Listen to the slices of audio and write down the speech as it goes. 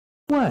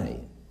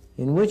way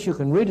in which you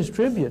can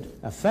redistribute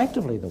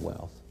effectively the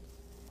wealth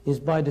is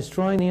by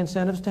destroying the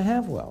incentives to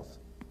have wealth.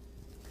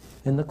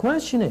 And the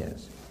question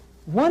is,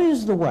 what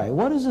is the way,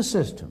 what is the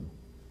system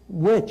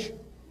which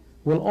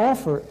will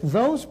offer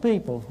those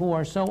people who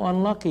are so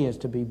unlucky as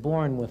to be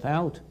born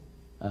without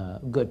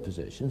good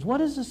positions, what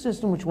is the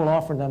system which will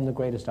offer them the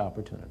greatest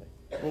opportunity?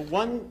 Well,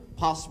 one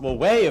possible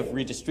way of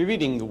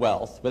redistributing the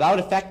wealth without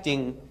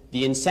affecting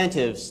the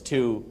incentives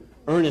to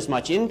earn as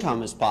much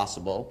income as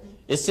possible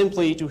is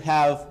simply to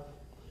have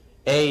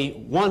a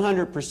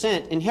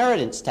 100%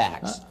 inheritance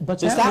tax.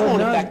 Since that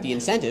won't affect the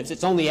incentives,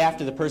 it's only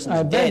after the person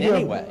is dead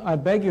anyway. I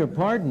beg your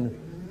pardon.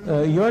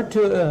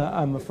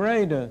 I'm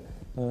afraid,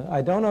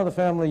 I don't know the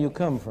family you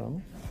come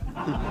from.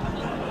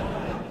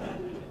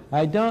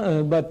 I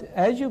don't, but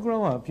as you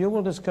grow up, you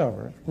will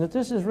discover that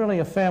this is really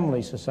a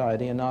family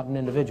society and not an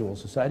individual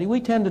society. We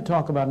tend to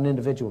talk about an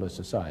individualist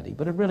society,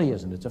 but it really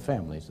isn't. It's a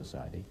family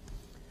society.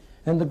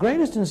 And the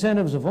greatest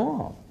incentives of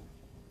all,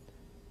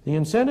 the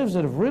incentives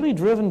that have really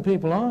driven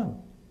people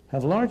on,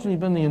 have largely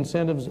been the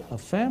incentives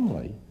of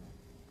family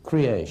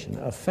creation,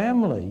 of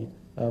family,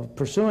 of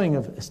pursuing,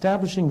 of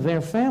establishing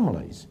their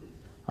families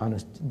on a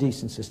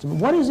decent system.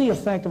 What is the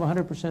effect of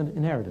 100%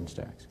 inheritance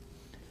tax?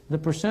 The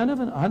percent of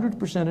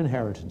 100%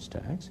 inheritance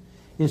tax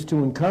is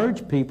to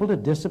encourage people to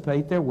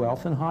dissipate their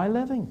wealth in high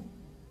living.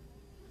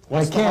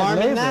 What's the harm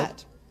in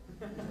that?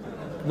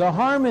 The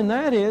harm in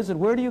that is that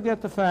where do you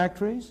get the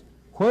factories?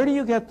 Where do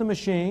you get the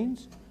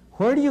machines?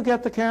 Where do you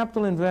get the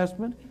capital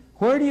investment?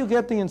 Where do you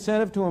get the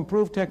incentive to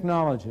improve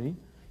technology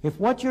if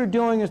what you're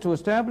doing is to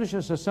establish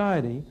a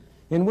society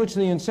in which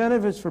the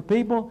incentive is for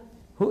people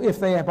who, if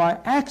they by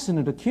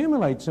accident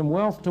accumulate some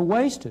wealth, to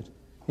waste it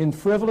in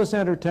frivolous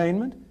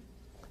entertainment?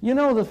 You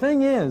know, the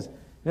thing is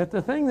that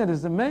the thing that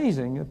is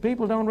amazing that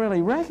people don't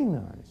really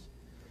recognize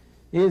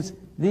is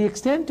the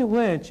extent to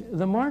which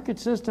the market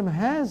system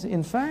has,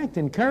 in fact,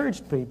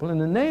 encouraged people and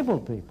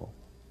enabled people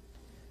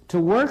to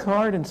work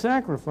hard and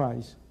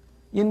sacrifice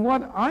in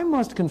what I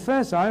must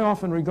confess I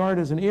often regard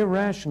as an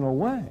irrational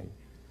way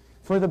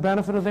for the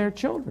benefit of their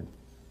children.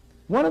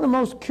 One of the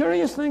most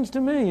curious things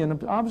to me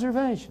in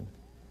observation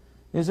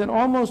is that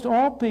almost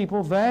all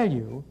people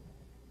value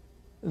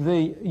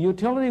the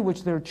utility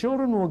which their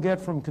children will get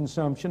from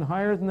consumption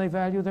higher than they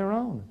value their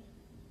own.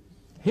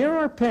 Here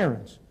are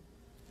parents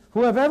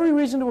who have every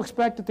reason to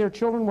expect that their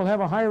children will have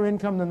a higher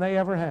income than they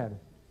ever had,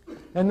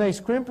 and they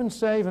scrimp and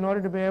save in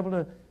order to be able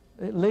to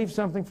leave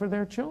something for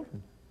their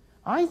children.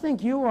 I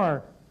think you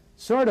are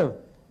sort of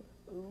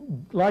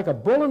like a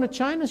bull in a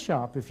china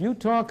shop if you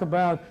talk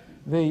about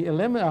the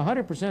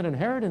 100%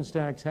 inheritance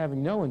tax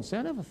having no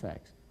incentive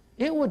effects.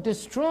 It would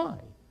destroy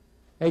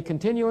a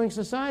continuing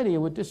society. It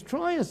would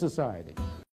destroy a society.